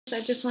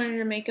I just wanted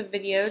to make a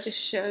video to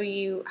show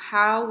you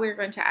how we're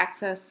going to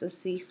access the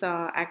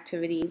Seesaw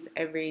activities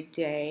every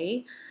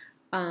day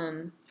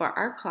for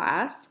our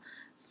class.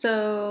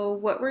 So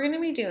what we're going to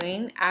be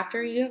doing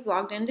after you have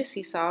logged into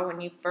Seesaw,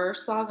 when you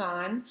first log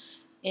on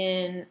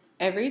in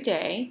every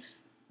day,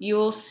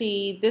 you'll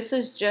see this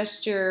is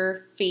just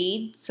your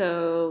feed.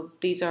 So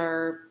these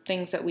are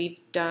things that we've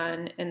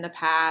done in the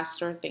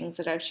past or things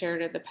that I've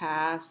shared in the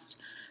past.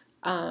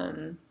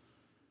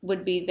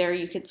 Would be there.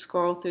 You could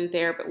scroll through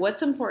there, but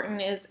what's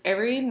important is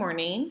every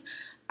morning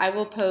I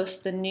will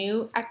post the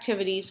new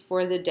activities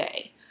for the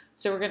day.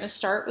 So we're going to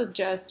start with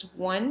just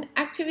one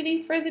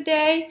activity for the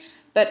day,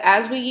 but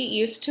as we get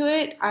used to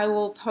it, I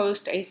will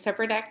post a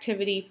separate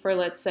activity for,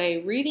 let's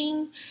say,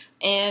 reading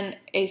and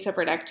a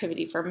separate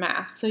activity for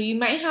math. So you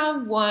might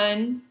have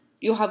one,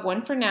 you'll have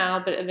one for now,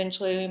 but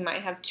eventually we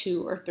might have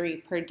 2 or 3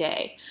 per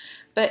day.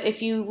 But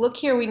if you look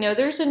here, we know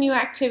there's a new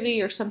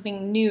activity or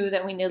something new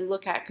that we need to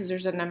look at because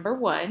there's a number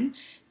 1.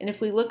 And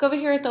if we look over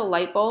here at the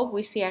light bulb,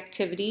 we see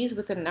activities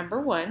with a number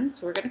 1.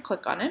 So we're going to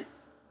click on it.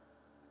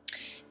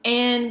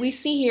 And we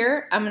see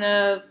here, I'm going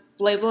to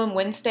label them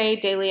Wednesday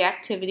daily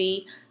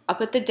activity. I'll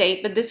put the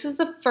date, but this is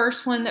the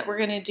first one that we're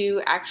going to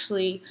do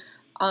actually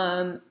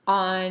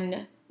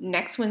on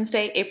next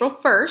Wednesday, April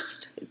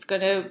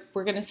 1st.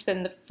 We're going to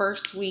spend the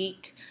first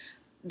week,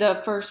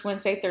 the first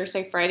Wednesday,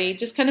 Thursday, Friday,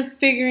 just kind of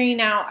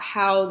figuring out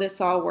how this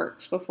all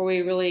works before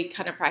we really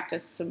kind of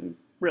practice some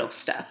real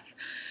stuff.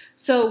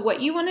 So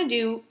what you want to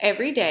do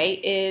every day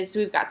is,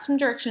 we've got some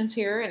directions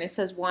here, and it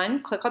says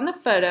 1, click on the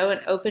photo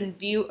and open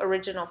View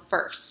Original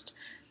first.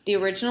 The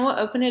original will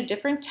open a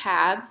different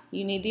tab.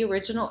 You need the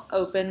original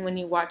open when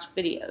you watch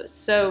videos.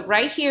 So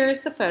right here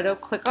is the photo.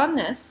 Click on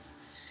this,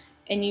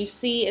 and you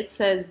see it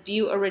says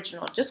View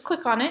Original. Just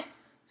click on it,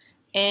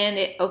 and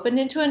it opened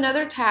into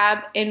another tab.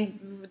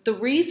 And the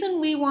reason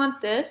we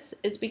want this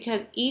is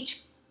because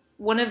each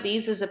one of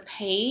these is a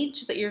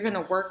page that you're going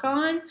to work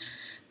on.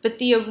 But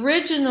the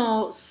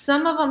original,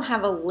 some of them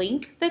have a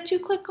link that you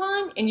click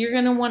on, and you're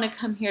going to want to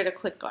come here to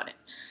click on it.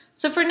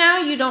 So for now,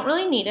 you don't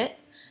really need it.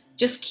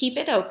 Just keep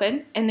it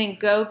open and then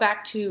go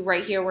back to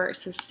right here where it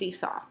says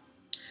Seesaw.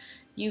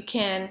 You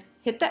can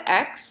hit the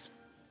X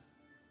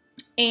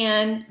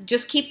and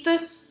just keep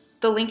this.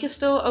 The link is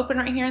still open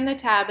right here in the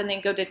tab, and then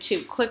go to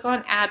 2. Click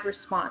on Add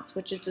Response,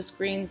 which is this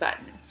green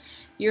button.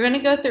 You're going to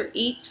go through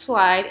each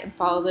slide and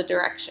follow the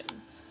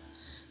directions.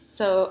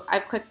 So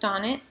I've clicked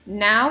on it.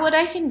 Now what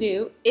I can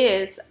do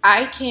is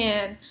I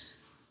can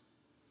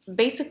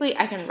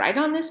write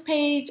on this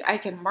page, I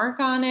can mark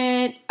on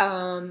it,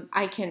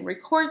 I can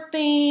record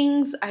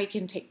things, I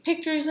can take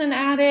pictures and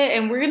add it,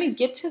 and we're going to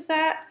get to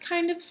that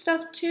kind of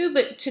stuff too,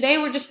 but today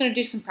we're just going to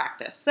do some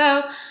practice.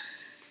 So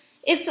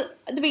it's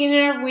the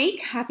beginning of our week.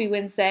 Happy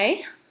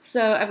Wednesday.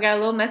 So I've got a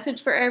little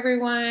message for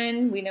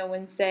everyone. We know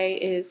Wednesday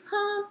is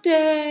hump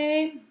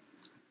day.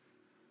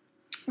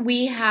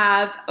 We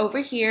have over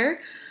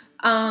here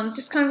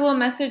just kind of a little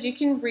message you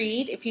can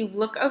read. If you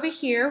look over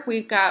here,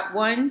 we've got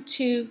 1,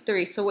 2,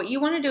 3. So what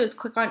you want to do is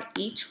click on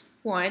each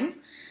one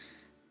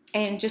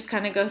and just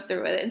kind of go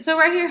through it. And so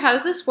right here, how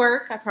does this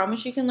work? I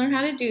promise you can learn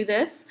how to do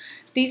this.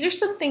 These are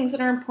some things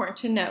that are important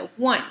to know.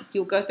 1,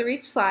 you'll go through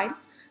each slide.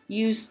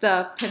 Use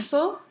the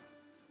pencil.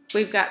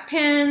 We've got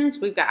pens.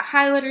 We've got a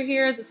highlighter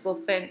here, this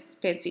little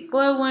fancy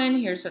glow one.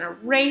 Here's an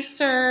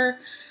eraser.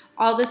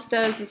 All this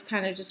does is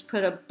kind of just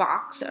put a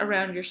box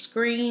around your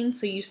screen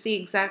so you see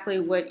exactly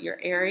what your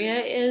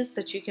area is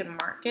that you can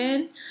mark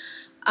in.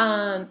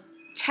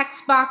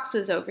 Text box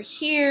is over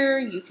here.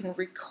 You can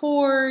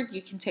record,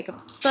 you can take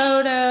a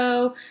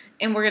photo,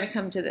 and we're going to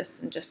come to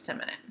this in just a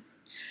minute.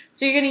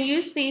 So you're going to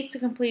use these to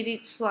complete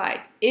each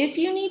slide. If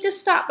you need to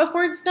stop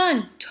before it's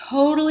done,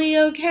 totally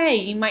okay.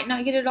 You might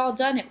not get it all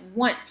done at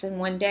once in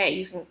one day.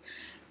 You can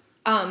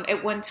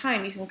at one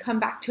time. You can come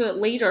back to it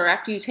later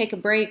after you take a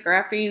break or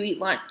after you eat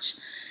lunch.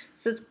 It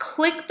says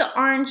click the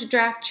orange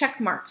draft check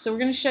mark. So we're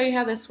going to show you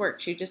how this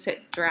works. You just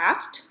hit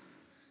draft.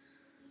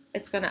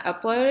 It's going to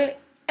upload it.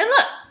 And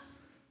look,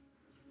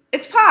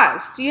 it's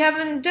paused. You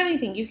haven't done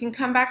anything. You can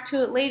come back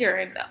to it later.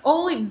 And the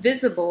only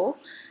visible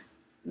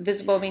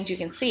means you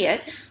can see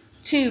it,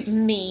 to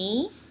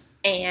me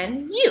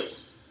and you.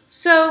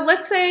 So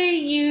let's say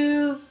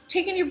you've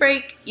taken your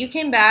break, you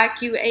came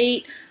back, you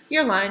ate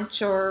your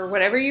lunch or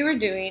whatever you were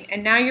doing,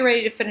 and now you're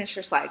ready to finish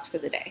your slides for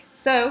the day.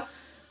 So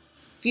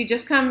if you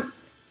just come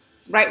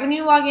right when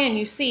you log in,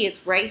 you see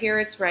it's right here,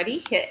 it's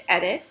ready, hit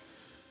edit.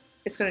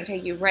 It's going to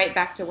take you right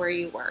back to where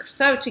you were.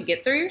 So to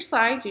get through your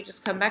slides, you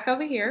just come back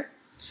over here.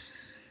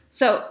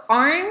 So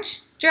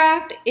orange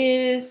draft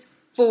is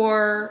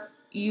for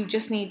you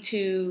just need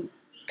to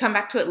come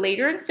back to it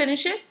later and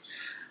finish it.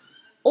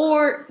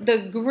 Or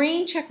the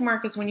green check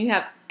mark is when you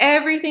have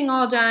everything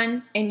all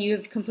done and you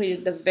have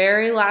completed the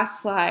very last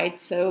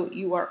slide, so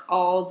you are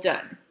all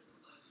done.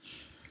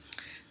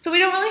 So we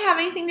don't really have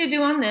anything to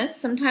do on this.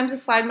 Sometimes a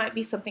slide might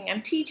be something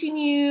I'm teaching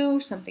you,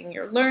 something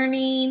you're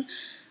learning,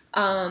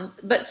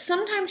 but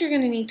sometimes you're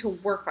going to need to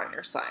work on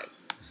your slides.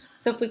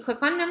 So if we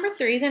click on number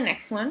 3, the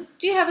next one,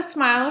 do you have a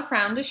smile or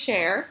frown to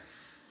share?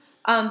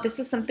 This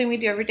is something we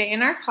do every day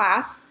in our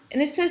class.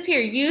 And it says here,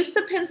 use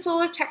the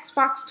pencil or text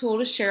box tool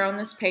to share on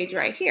this page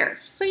right here.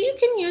 So you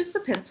can use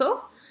the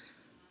pencil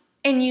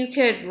and you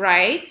could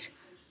write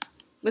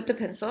with the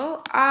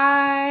pencil,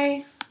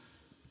 I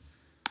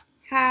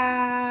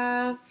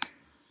have,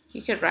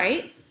 you could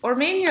write, or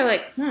maybe you're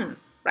like,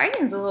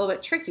 writing's a little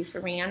bit tricky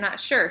for me, I'm not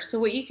sure. So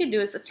what you could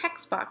do is a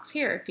text box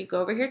here. If you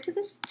go over here to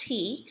this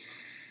T,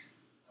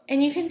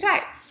 and you can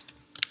type,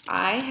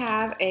 I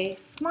have a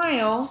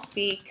smile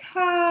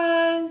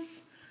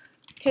because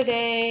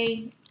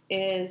today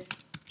is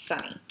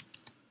sunny.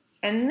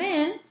 And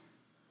then,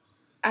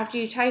 after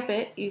you type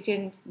it, you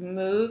can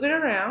move it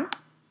around.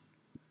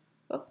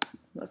 Oh,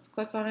 let's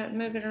click on it and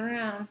move it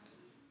around. It's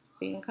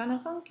being kind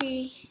of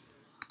funky.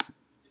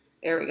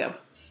 There we go.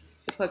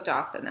 It clicked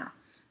off it now.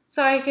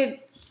 So I could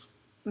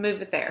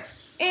move it there.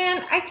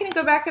 And I can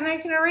go back and I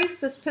can erase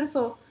this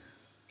pencil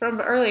from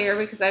earlier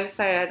because I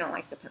decided I don't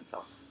like the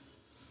pencil.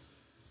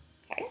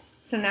 Okay,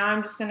 so now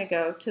I'm just going to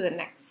go to the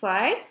next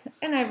slide,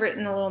 and I've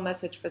written a little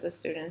message for the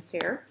students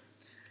here.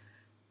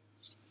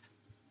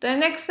 The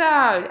next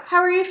slide, how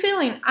are you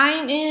feeling?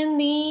 I'm in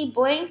the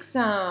blank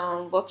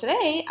zone. Well,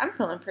 today I'm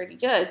feeling pretty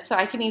good, so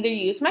I can either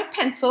use my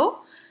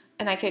pencil,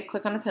 and I could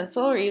click on a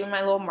pencil, or even my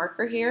little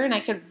marker here, and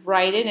I could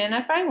write it in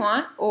if I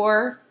want,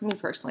 or me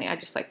personally, I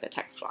just like the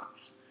text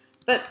box.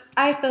 But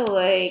I feel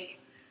like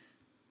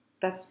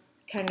that's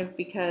kind of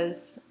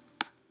because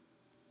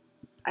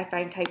I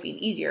find typing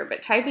easier,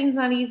 but typing's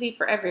not easy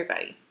for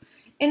everybody.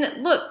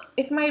 And look,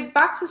 if my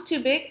box is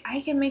too big,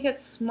 I can make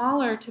it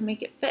smaller to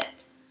make it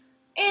fit.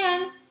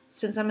 And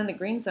since I'm in the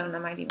green zone, I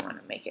might even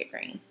want to make it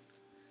green.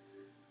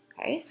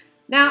 Okay,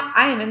 now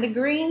I am in the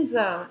green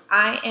zone.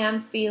 I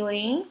am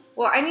feeling,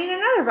 well, I need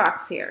another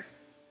box here.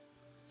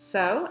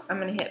 So I'm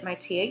going to hit my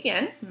T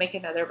again, make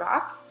another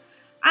box.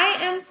 I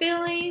am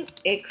feeling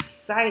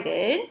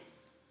excited.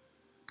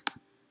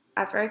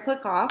 After I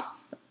click off,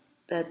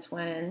 that's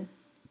when,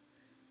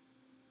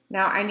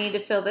 now I need to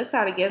fill this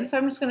out again. So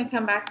I'm just going to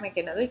come back and make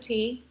another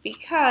T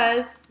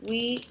because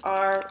we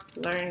are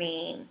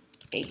learning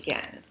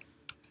again.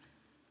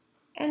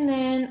 And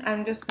then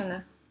I'm just going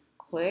to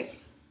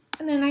click,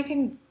 and then I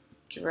can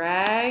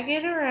drag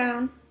it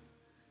around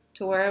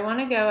to where I want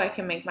to go. I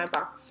can make my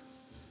box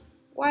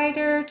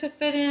wider to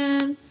fit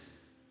in.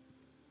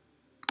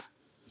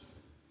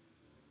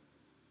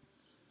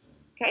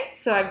 Okay,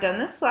 so I've done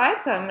this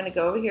slide, so I'm going to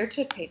go over here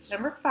to page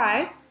number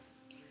 5.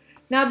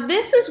 Now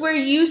this is where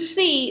you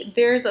see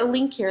there's a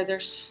link here.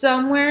 There's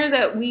somewhere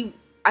that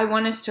I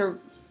want us to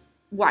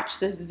watch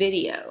this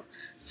video.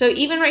 So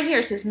even right here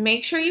it says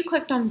make sure you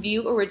clicked on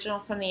view original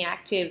from the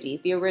activity.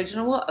 The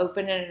original will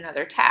open in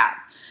another tab.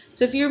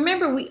 So if you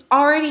remember, we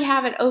already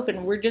have it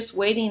open. We're just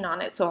waiting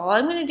on it. So all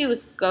I'm going to do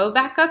is go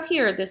back up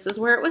here. This is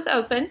where it was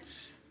open,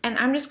 and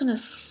I'm just going to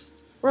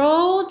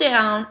scroll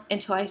down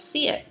until I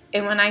see it.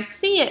 And when I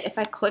see it, if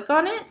I click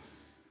on it,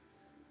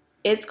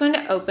 it's going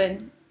to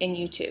open in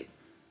YouTube.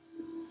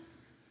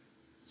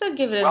 So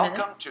give it a minute.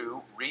 Welcome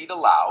to Read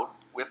Aloud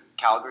with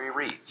Calgary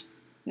Reads.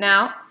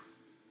 Now,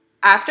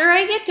 after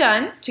I get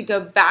done, to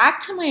go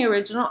back to my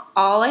original,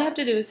 all I have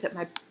to do is hit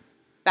my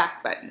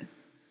back button.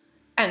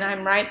 And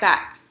I'm right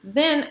back.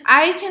 Then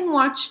I can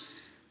watch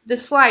the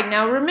slide.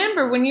 Now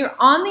remember, when you're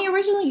on the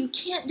original, you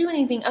can't do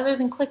anything other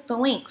than click the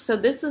link. So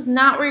this is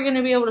not where you're going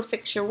to be able to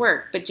fix your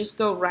work. But just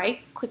go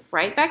click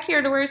right back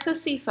here to where it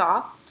says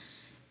Seesaw,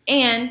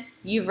 and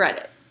you've read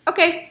it.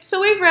 Okay,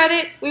 so we've read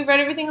it. We've read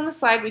everything on the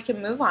slide. We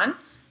can move on.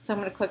 So I'm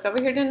going to click over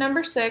here to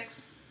number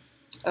 6.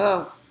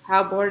 Oh,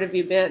 how bored have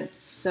you been?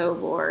 So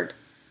bored.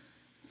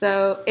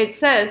 So it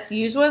says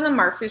use one of the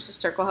markers to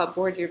circle how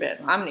bored you've been.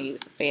 Well, I'm going to use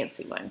the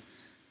fancy one.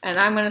 And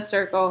I'm going to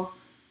circle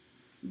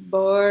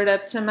bored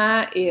up to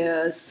my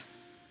ears.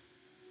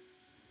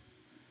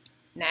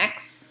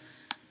 Next,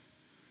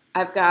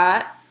 I've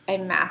got a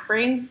math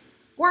brain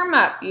warm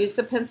up. Use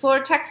the pencil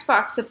or text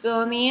box to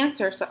fill in the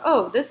answer. So,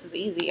 oh, this is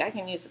easy. I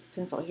can use a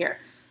pencil here.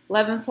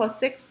 11 plus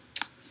 6,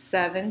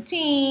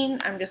 17.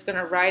 I'm just going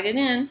to write it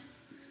in.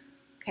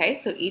 Okay,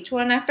 so each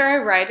one after I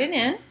write it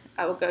in,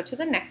 I will go to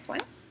the next one.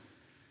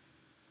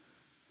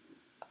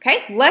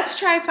 Okay, let's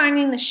try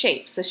finding the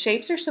shapes. The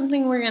shapes are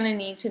something we're going to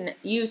need to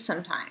use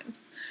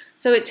sometimes.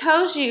 So it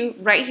tells you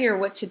right here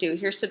what to do.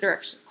 Here's the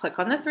direction. Click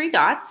on the 3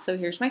 dots. So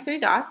here's my 3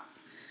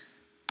 dots.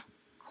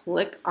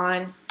 Click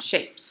on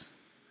shapes.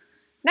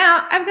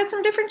 Now I've got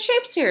some different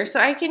shapes here. So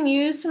I can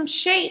use some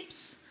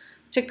shapes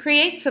to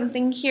create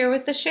something here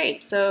with the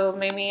shape. So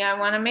maybe I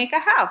want to make a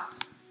house.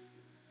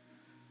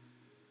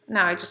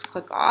 Now I just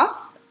click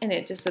off and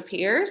it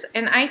disappears.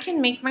 And I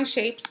can make my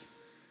shapes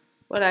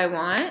what I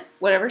want,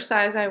 whatever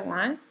size I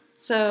want.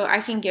 So I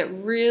can get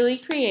really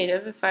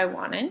creative if I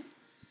wanted.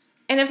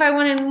 And if I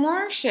wanted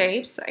more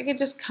shapes, I could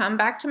just come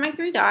back to my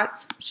 3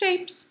 dots,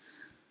 shapes,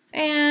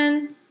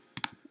 and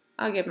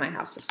I'll give my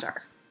house a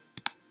star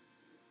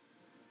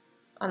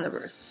on the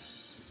roof.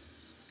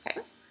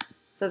 Okay,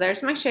 so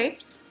there's my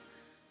shapes.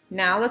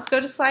 Now let's go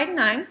to slide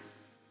 9.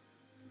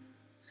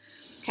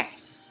 Okay,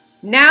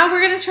 Now we're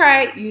going to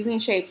try using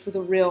shapes with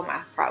a real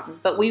math problem.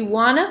 But we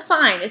want to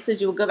find, it says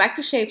you will go back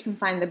to shapes and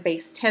find the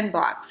base 10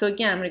 blocks. So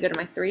again, I'm going to go to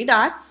my 3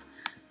 dots,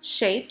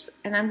 shapes,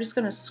 and I'm just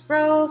going to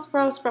scroll,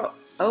 scroll, scroll.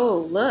 Oh,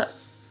 look,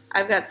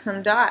 I've got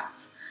some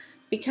dots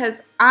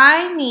because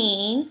I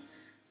need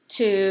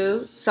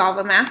to solve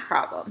a math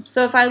problem.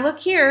 So if I look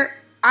here,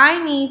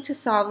 I need to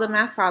solve the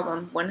math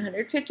problem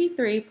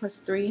 153 plus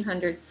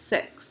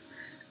 306.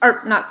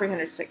 Or not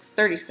 306,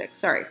 36,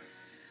 sorry.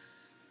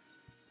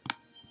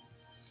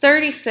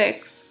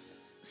 36.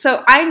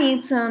 So I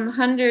need some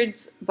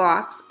hundreds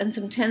blocks and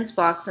some tens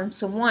blocks and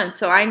some ones.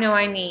 So I know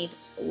I need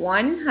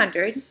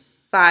 100,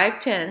 5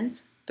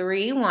 tens,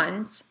 3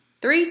 ones,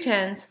 3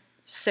 tens,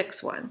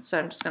 6 ones. So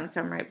I'm just going to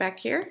come right back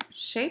here,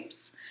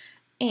 shapes,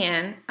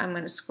 and I'm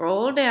going to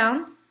scroll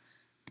down.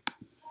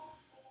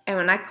 And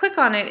when I click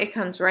on it, it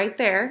comes right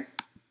there.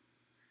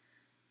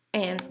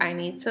 And I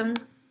need some,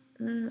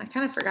 I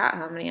kind of forgot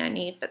how many I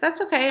need, but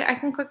that's okay. I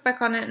can click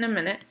back on it in a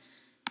minute.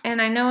 And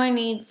I know I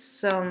need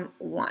some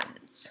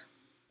ones.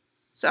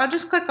 So I'll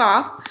just click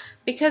off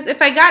because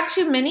if I got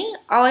too many,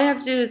 all I have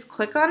to do is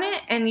click on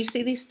it and you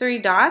see these 3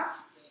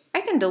 dots. I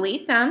can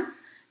delete them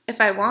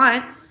if I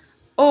want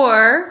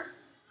or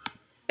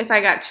if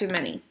I got too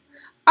many.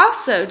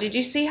 Also, did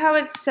you see how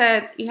it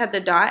said you had the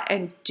dot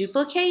and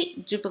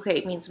duplicate?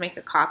 Duplicate means make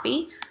a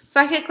copy.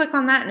 So I could click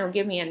on that and it'll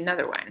give me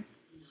another one.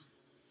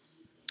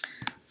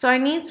 So I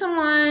need some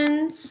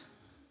ones.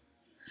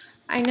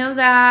 I know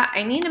that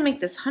I need to make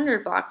this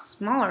 100 blocks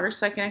smaller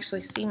so I can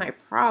actually see my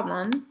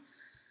problem.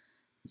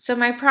 So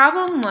my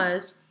problem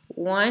was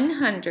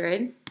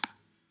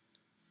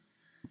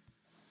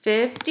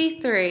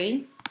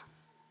 153.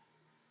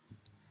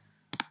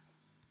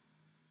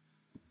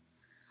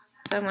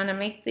 So I'm going to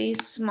make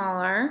these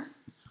smaller.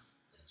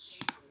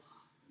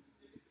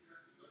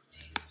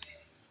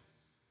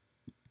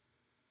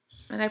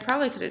 And I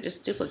probably could have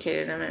just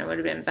duplicated them and it would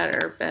have been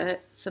better, but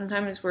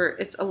sometimes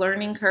it's a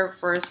learning curve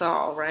for us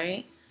all,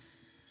 right?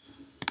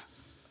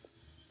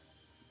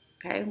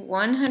 Okay,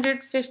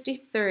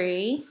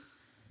 153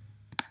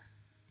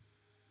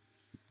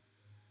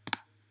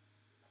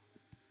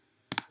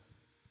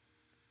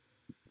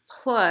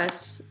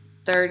 plus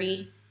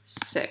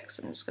 36.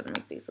 I'm just going to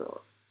make these a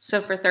little.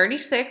 So for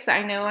 36,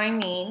 I know I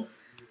need,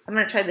 I'm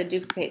going to try the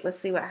duplicate. Let's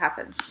see what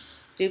happens.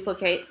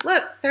 Duplicate.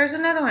 Look, there's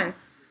another one.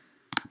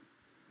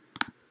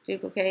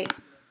 Duplicate,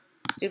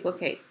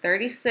 duplicate,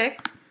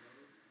 36.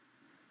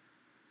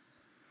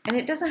 And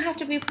it doesn't have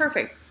to be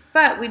perfect,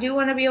 but we do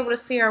want to be able to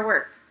see our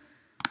work.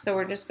 So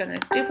we're just going to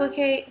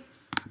duplicate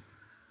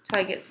till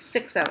I get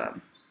 6 of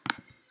them.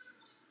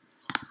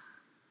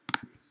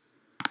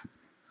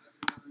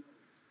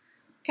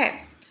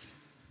 Okay,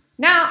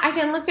 now I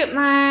can look at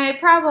my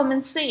problem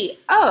and see,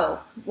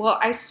 oh, well,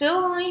 I still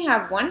only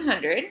have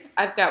 100.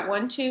 I've got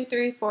 1, 2,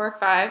 3, 4,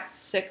 5,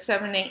 6,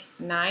 7, 8,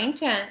 9,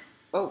 10.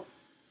 Oh,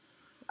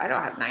 I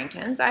don't have 9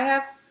 tens. I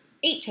have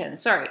 8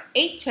 tens. Sorry,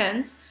 8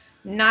 tens,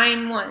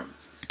 9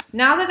 ones.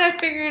 Now that I've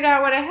figured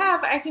out what I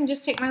have, I can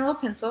just take my little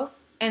pencil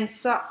and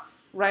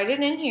write it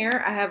in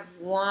here. I have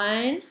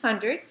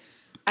 100.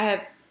 I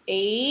have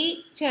 8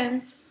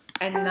 tens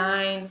and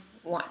 9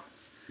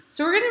 ones.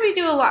 So we're going to be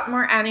doing a lot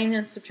more adding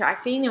and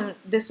subtracting, and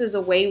this is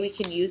a way we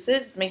can use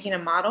it, making a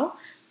model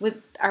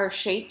with our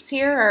shapes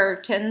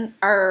here,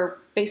 our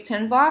base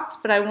 10 blocks,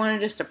 but I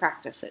wanted just to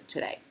practice it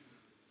today.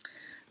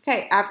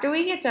 Okay, after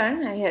we get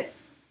done, I hit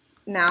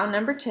now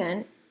number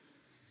 10,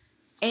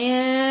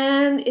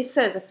 and it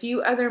says a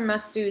few other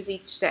must-dos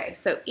each day.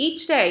 So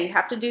each day you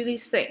have to do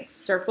these things.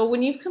 Circle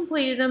when you've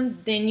completed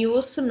them, then you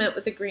will submit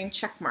with a green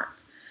check mark.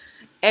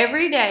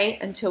 Every day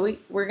until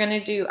we're going to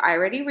do I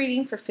Ready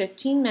Reading for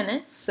 15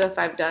 minutes. So if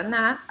I've done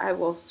that, I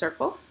will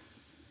circle.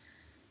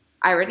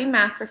 I Ready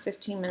Math for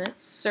 15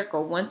 minutes,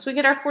 circle. Once we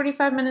get our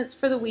 45 minutes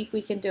for the week,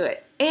 we can do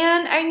it.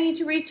 And I need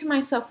to read to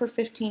myself for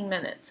 15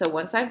 minutes. So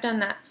once I've done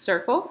that,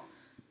 circle.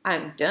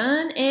 I'm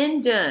done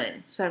and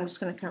done. So I'm just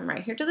going to come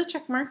right here to the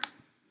check mark.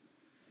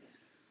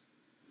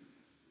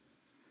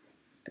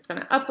 It's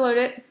going to upload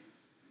it.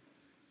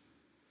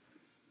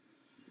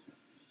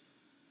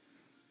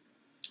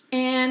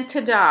 And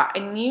ta-da,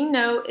 and you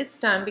know it's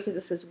done because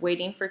it says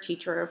waiting for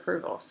teacher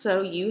approval.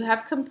 So you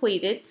have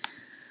completed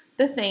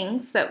the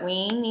things that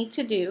we need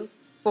to do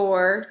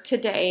for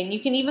today. And you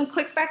can even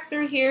click back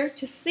through here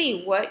to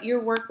see what your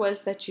work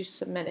was that you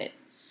submitted.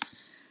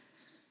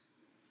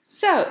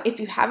 So if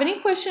you have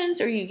any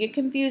questions or you get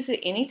confused at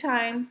any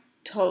time,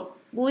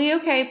 totally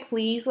okay,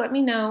 please let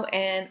me know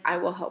and I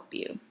will help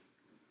you.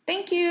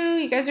 Thank you.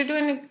 You guys are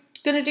going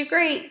to do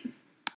great.